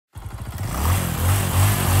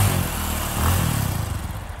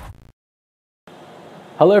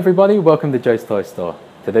Hello everybody, welcome to Joe's Toy Store.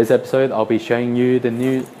 Today's episode I'll be showing you the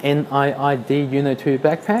new NIID UNO II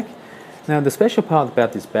backpack. Now the special part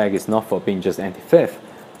about this bag is not for being just anti-theft,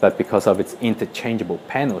 but because of its interchangeable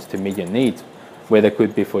panels to meet your needs, whether it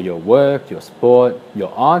could be for your work, your sport,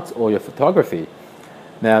 your art or your photography.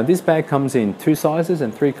 Now this bag comes in 2 sizes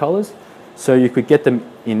and 3 colors, so you could get them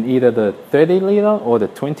in either the 30 litre or the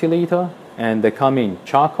 20 litre, and they come in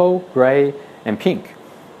charcoal, grey and pink.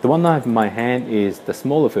 The one I have in my hand is the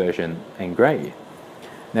smaller version in grey.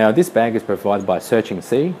 Now this bag is provided by Searching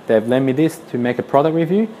Sea. They've lent me this to make a product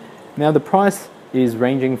review. Now the price is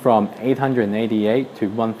ranging from 888 to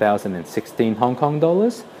 1016 Hong Kong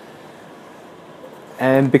dollars.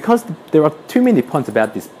 And because there are too many points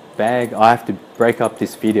about this bag, I have to break up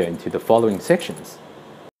this video into the following sections.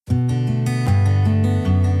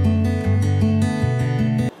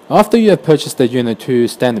 After you have purchased the UNO II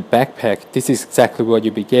standard backpack, this is exactly what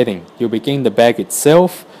you'll be getting. You'll be getting the bag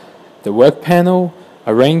itself, the work panel,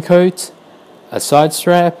 a raincoat, a side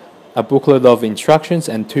strap, a booklet of instructions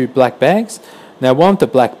and 2 black bags. Now one of the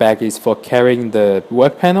black bag is for carrying the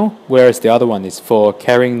work panel, whereas the other one is for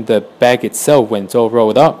carrying the bag itself when it's all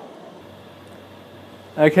rolled up.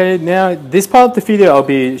 Okay, now this part of the video I'll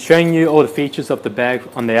be showing you all the features of the bag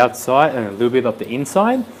on the outside and a little bit of the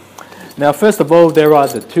inside. Now first of all, there are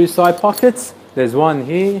the 2 side pockets. There's one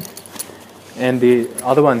here and the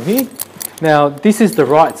other one here. Now this is the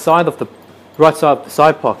right side of the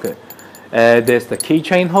side pocket. There's the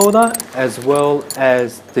keychain holder as well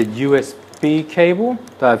as the USB cable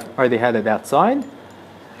that I've already had it outside.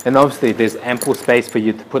 And obviously there's ample space for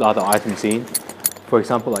you to put other items in, for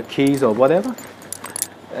example like keys or whatever.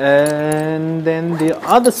 And then the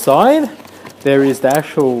other side, there is the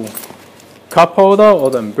actual cup holder or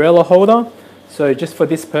the umbrella holder. So just for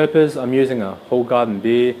this purpose I'm using a whole garden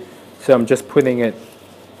beer, so I'm just putting it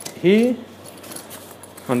here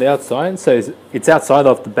on the outside, so it's outside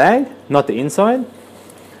of the bag, not the inside.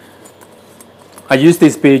 I use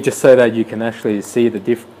this beer just so that you can actually see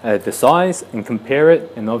the size and compare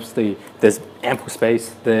it, and obviously there's ample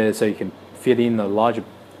space there so you can fit in a larger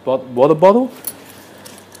water bottle.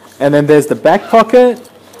 And then there's the back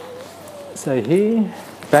pocket, so here,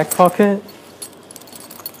 back pocket.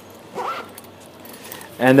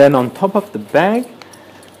 And then on top of the bag,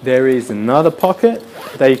 there is another pocket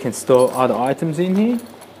that you can store other items in here.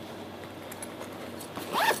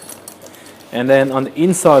 And then on the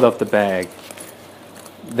inside of the bag,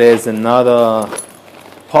 there's another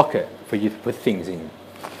pocket for you to put things in.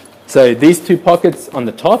 So these 2 pockets on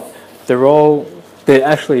the top, they're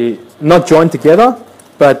actually not joined together,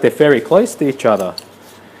 but they're very close to each other.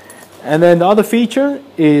 And then the other feature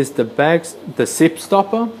is the zip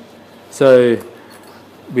stopper. So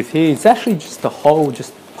with here, it's actually just a hole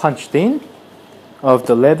just punched in of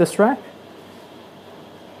the leather strap.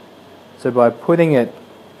 So by putting it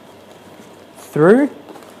through,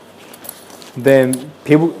 then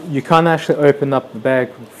you can't actually open up the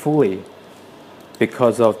bag fully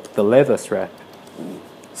because of the leather strap.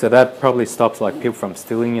 So that probably stops like people from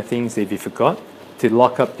stealing your things if you forgot to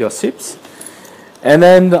lock up your zips. And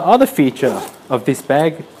then the other feature of this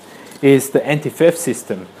bag is the anti-theft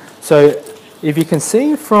system. So if you can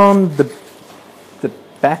see from the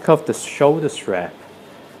back of the shoulder strap,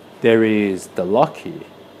 there is the lock here.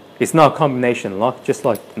 It's not a combination lock, just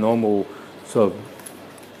like normal sort of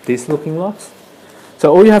this looking locks.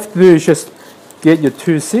 So all you have to do is just get your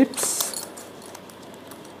 2 zips,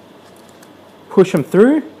 push them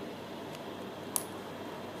through,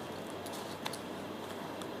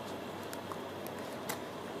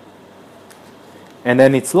 and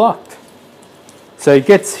then it's locked. So it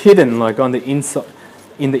gets hidden like on the inside,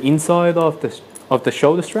 in the inside of the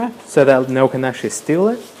shoulder strap, so that no one can actually steal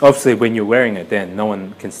it. Obviously when you're wearing it, then no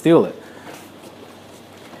one can steal it.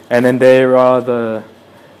 And then there are the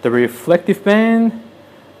reflective band,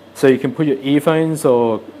 so you can put your earphones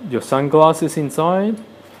or your sunglasses inside.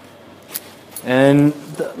 And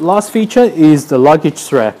the last feature is the luggage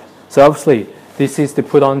strap. So obviously this is to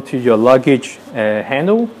put onto your luggage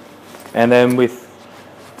handle, and then with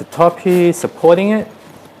the top here supporting it.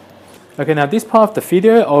 Okay, now this part of the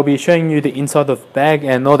video I'll be showing you the inside of the bag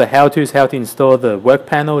and all the how-tos, how to install the work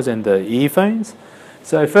panels and the earphones.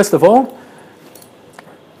 So first of all,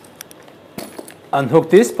 unhook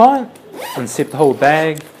this part, unzip the whole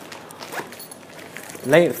bag,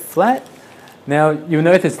 lay it flat. Now you'll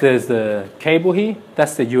notice there's the cable here,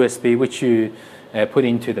 that's the USB which you put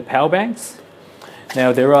into the power banks.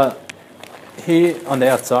 Now there are here on the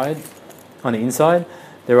outside, on the inside,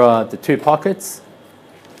 there are the 2 pockets.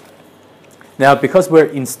 Now because we're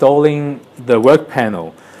installing the work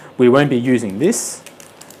panel, we won't be using this.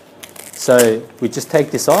 So we just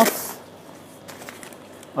take this off,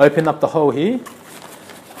 open up the hole here,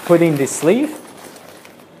 put in this sleeve,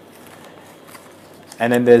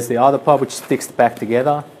 and then there's the other part which sticks back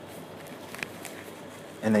together,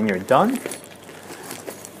 and then you're done.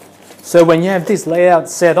 So when you have this layout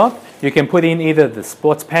set up, you can put in either the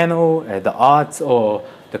sports panel, the arts, or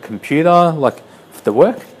the computer, like the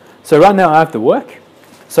work. So right now I have the work.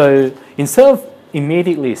 So instead of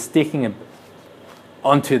immediately sticking it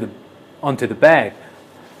onto the bag,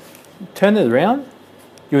 turn it around.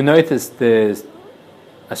 You'll notice there's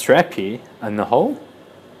a strap here and the hole,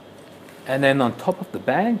 and then on top of the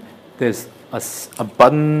bag there's a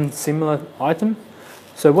button similar item.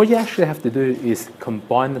 So what you actually have to do is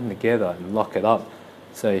combine them together and lock it up.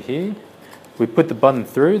 So here we put the button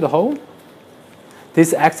through the hole.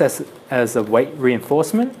 This acts as a weight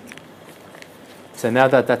reinforcement. So now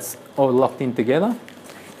that that's all locked in together,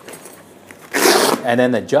 and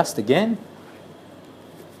then adjust again.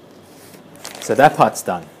 So that part's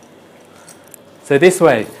done. So this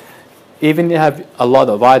way, even if you have a lot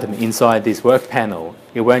of item inside this work panel,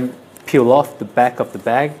 it won't peel off the back of the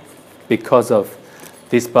bag because of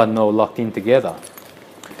this button all locked in together.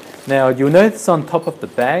 Now you'll notice on top of the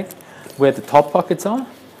bag where the top pockets are,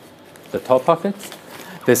 the top pockets,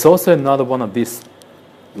 there's also another one of this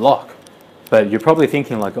lock. But you're probably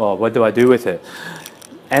thinking like, oh, what do I do with it?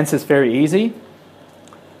 Answer's very easy.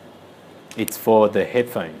 It's for the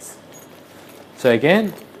headphones. So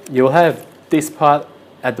again, you'll have this part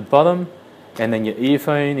at the bottom, and then your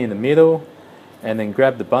earphone in the middle, and then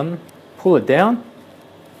grab the button, pull it down,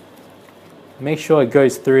 make sure it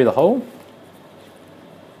goes through the hole.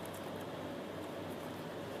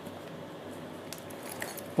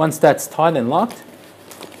 Once that's tight and locked,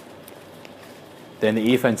 then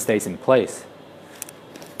the earphone stays in place.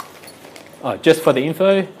 Just for the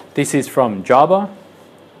info, this is from Jabra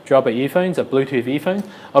earphones, a Bluetooth earphone.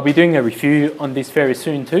 I'll be doing a review on this very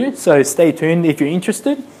soon too, so stay tuned if you're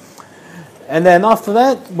interested. And then after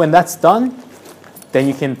that, when that's done, then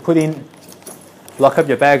you can lock up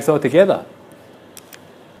your bags all together.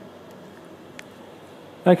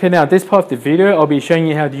 Okay, now this part of the video, I'll be showing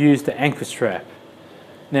you how to use the anchor strap.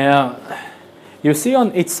 Now, you'll see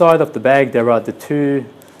on each side of the bag there are the two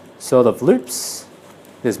sort of loops.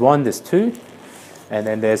 There's one, there's two, and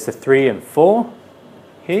then there's the 3 and 4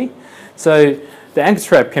 here. So the anchor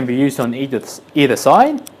strap can be used on either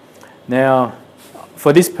side. Now,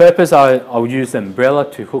 for this purpose, I'll use the umbrella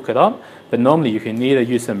to hook it up, but normally you can either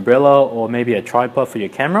use an umbrella or maybe a tripod for your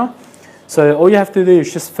camera. So all you have to do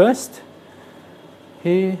is just first,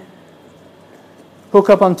 here,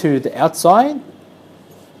 hook up onto the outside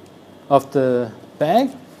of the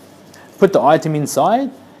bag, put the item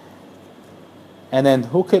inside, and then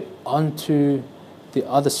hook it onto the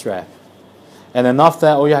other strap. And then after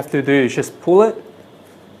that, all you have to do is just pull it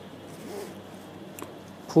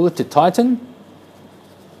to tighten.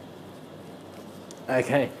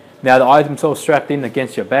 Okay, now the item's all strapped in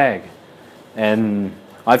against your bag. And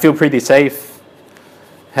I feel pretty safe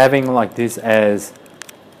having like this, as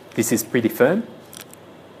this is pretty firm.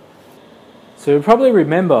 So you probably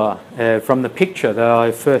remember from the picture that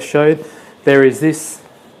I first showed, there is this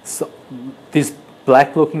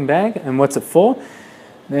black looking bag, and what's it for?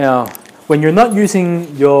 Now, when you're not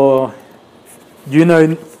using your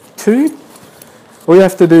UNO II, all you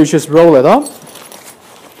have to do is just roll it up.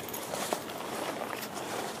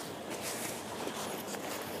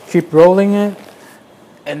 Keep rolling it,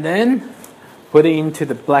 and then put it into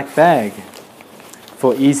the black bag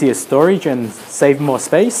for easier storage and save more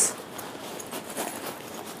space.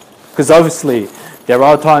 Because obviously, there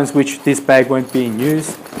are times which this bag won't be in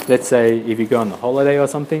use. Let's say if you go on a holiday or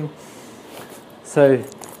something. So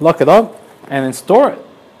lock it up and then store it.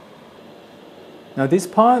 Now this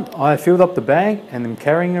part, I filled up the bag and I'm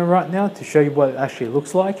carrying it right now to show you what it actually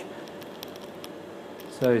looks like.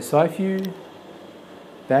 So side view,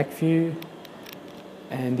 back view,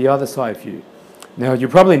 and the other side view. Now you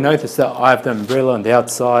probably noticed that I have the umbrella on the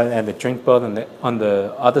outside and the drink bottle on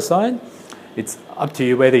the other side. It's up to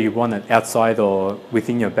you whether you want it outside or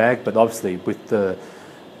within your bag, but obviously with the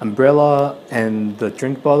umbrella and the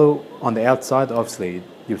drink bottle on the outside, obviously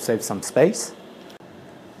you'll save some space.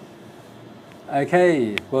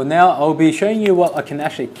 Okay, well now I'll be showing you what I can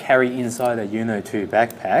actually carry inside a UNO II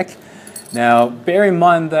backpack. Now bear in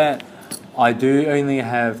mind that I do only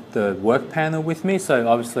have the work panel with me, so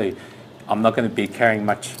obviously I'm not going to be carrying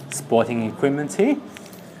much sporting equipment here,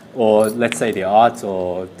 or let's say the arts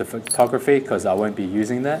or the photography, because I won't be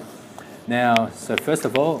using that. Now, so first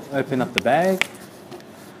of all, open up the bag.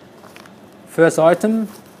 First item,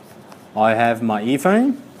 I have my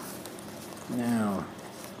earphone. Now,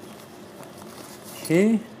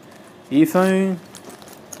 here, earphone.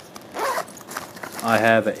 I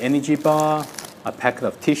have an energy bar, a packet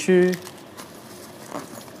of tissue,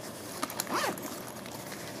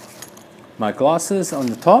 my glasses on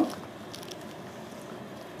the top.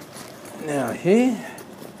 Now here,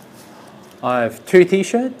 I have 2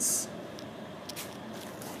 t-shirts,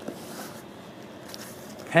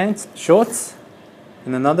 pants, shorts,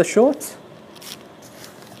 and another short,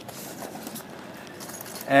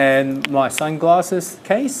 and my sunglasses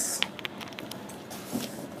case,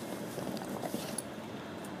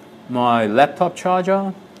 my laptop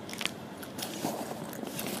charger,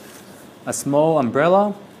 a small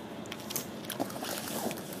umbrella,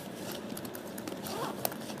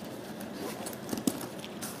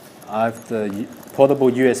 I have the portable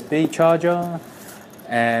USB charger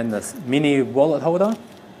and a mini wallet holder,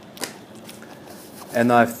 and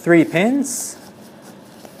I have 3 pens.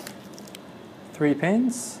 3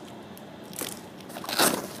 pens.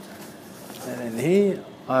 And then here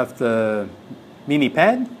I have the mini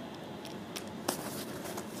pad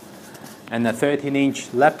and a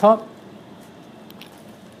 13-inch laptop.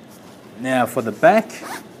 Now for the back,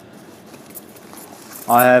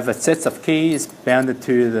 I have a set of keys bounded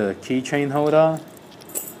to the keychain holder,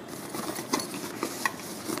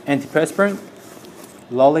 antiperspirant,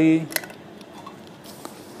 lolly,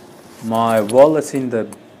 my wallet's in the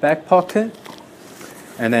back pocket,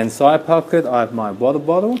 and then side pocket I have my water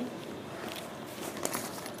bottle.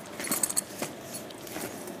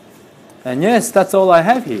 And yes, that's all I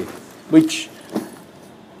have here, which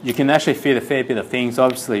you can actually fit a fair bit of things.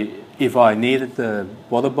 Obviously, if I needed the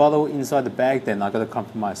water bottle inside the bag, then I got to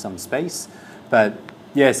compromise some space. But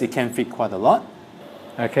yes, it can fit quite a lot.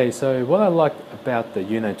 Okay, so what I like about the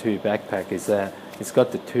UNO II backpack is that it's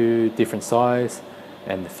got the 2 different sizes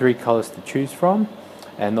and the 3 colors to choose from,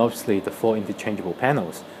 and obviously the 4 interchangeable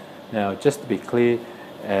panels. Now, just to be clear,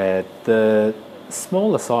 the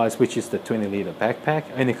smaller size, which is the 20-litre backpack,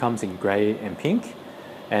 only comes in grey and pink,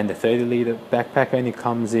 and the 30-litre backpack only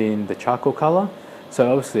comes in the charcoal color. So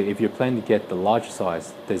obviously, if you're planning to get the larger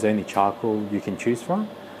size, there's only charcoal you can choose from.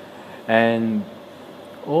 And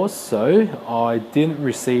also, I didn't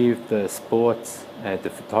receive the sports, the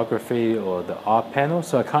photography, or the art panel,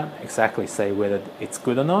 so I can't exactly say whether it's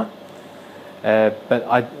good or not.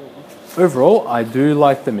 But overall, I do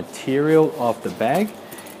like the material of the bag.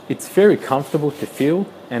 It's very comfortable to feel,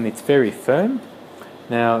 and it's very firm.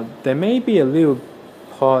 Now, there may be a little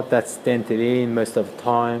part that's dented in most of the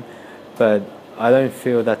time, but I don't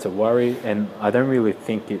feel that's a worry, and I don't really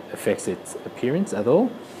think it affects its appearance at all.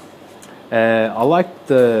 I like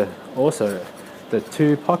also the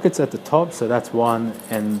 2 pockets at the top, so that's one,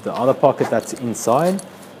 and the other pocket that's inside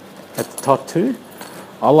at the top too.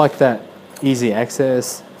 I like that easy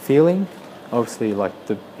access feeling. Obviously, like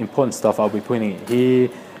the important stuff I'll be putting it here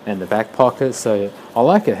and the back pocket, so I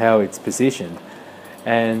like it how it's positioned.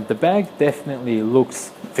 And the bag definitely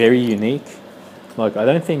looks very unique. Like, I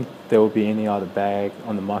don't think there will be any other bag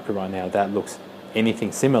on the market right now that looks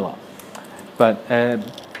anything similar. But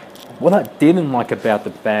what I didn't like about the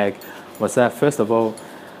bag was that, first of all,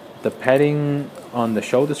 the padding on the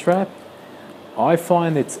shoulder strap, I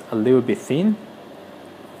find it's a little bit thin.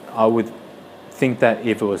 I would think that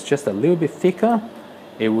if it was just a little bit thicker,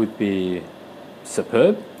 it would be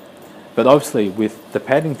superb. But obviously, with the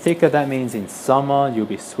padding thicker, that means in summer you'll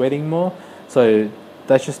be sweating more. So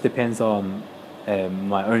that just depends on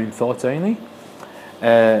my own thoughts only.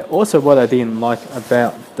 Also, what I didn't like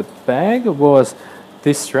about the bag was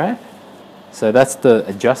this strap. So that's the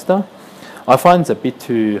adjuster. I find it's a bit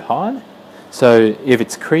too hard. So if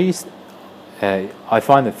it's creased, I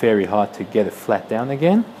find it very hard to get it flat down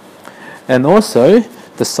again. And also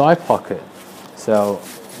the side pocket. So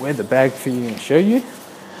where the bag for you and show you.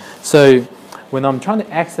 So when I'm trying to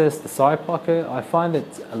access the side pocket, I find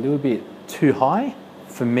it's a little bit too high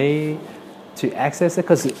for me to access it,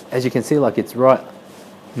 because as you can see, like, it's right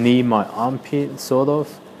near my armpit sort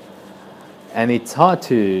of, and it's hard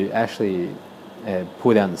to actually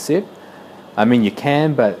pull down the zip. I mean, you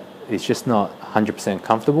can, but it's just not 100%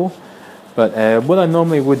 comfortable. But what I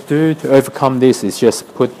normally would do to overcome this is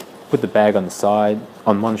just put the bag on the side,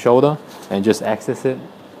 on one shoulder, and just access it.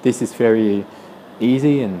 This is very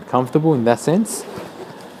easy and comfortable in that sense.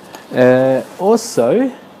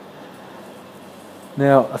 Also,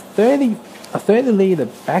 now a 30-litre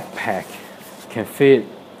backpack can fit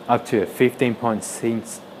up to a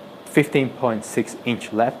 15.6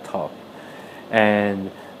 inch laptop,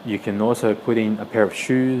 and you can also put in a pair of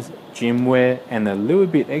shoes, gym wear, and a little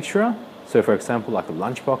bit extra. So for example, like a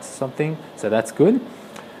lunchbox or something, so that's good.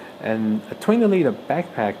 And a 20-litre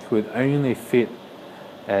backpack would only fit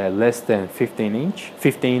less than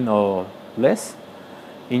 15 or less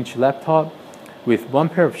inch laptop with one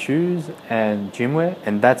pair of shoes and gym wear,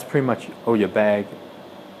 and that's pretty much all your bag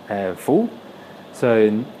full.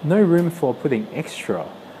 So no room for putting extra.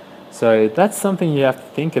 So that's something you have to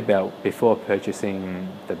think about before purchasing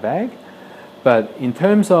the bag. But in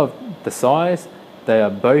terms of the size, they are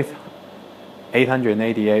both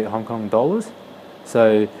 888 Hong Kong dollars.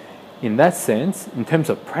 So in that sense, in terms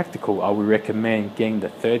of practical, I would recommend getting the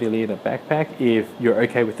 30-litre backpack if you're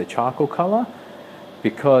okay with the charcoal color,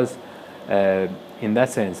 because in that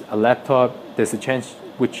sense, a laptop, there's a chance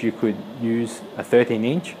which you could use a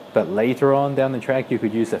 13-inch, but later on down the track you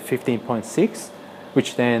could use a 15.6,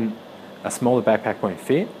 which then a smaller backpack won't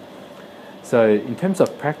fit. So in terms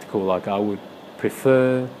of practical, like I would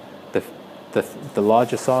prefer the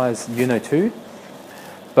larger size UNO II.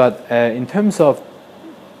 But in terms of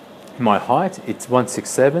my height, it's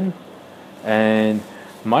 167, and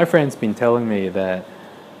my friend's been telling me that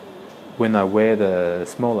when I wear the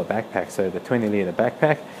smaller backpack, so the 20-litre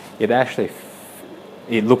backpack,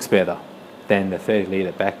 it looks better than the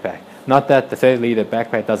 30-litre backpack. Not that the 30-litre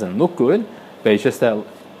backpack doesn't look good, but it's just that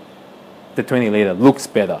the 20-litre looks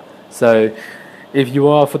better. So if you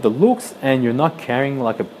are for the looks and you're not carrying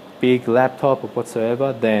like a big laptop or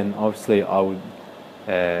whatsoever, then obviously I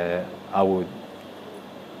would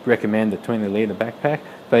recommend the 20-litre backpack.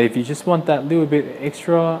 But if you just want that little bit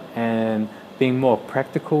extra and being more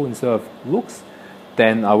practical instead of looks,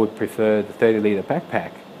 then I would prefer the 30-litre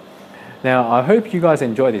backpack. Now, I hope you guys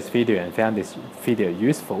enjoyed this video and found this video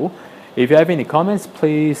useful. If you have any comments,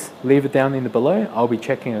 please leave it down in the below. I'll be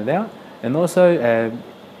checking it out. And also,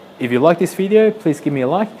 if you like this video, please give me a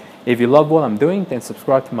like. If you love what I'm doing, then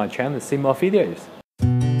subscribe to my channel to see more videos.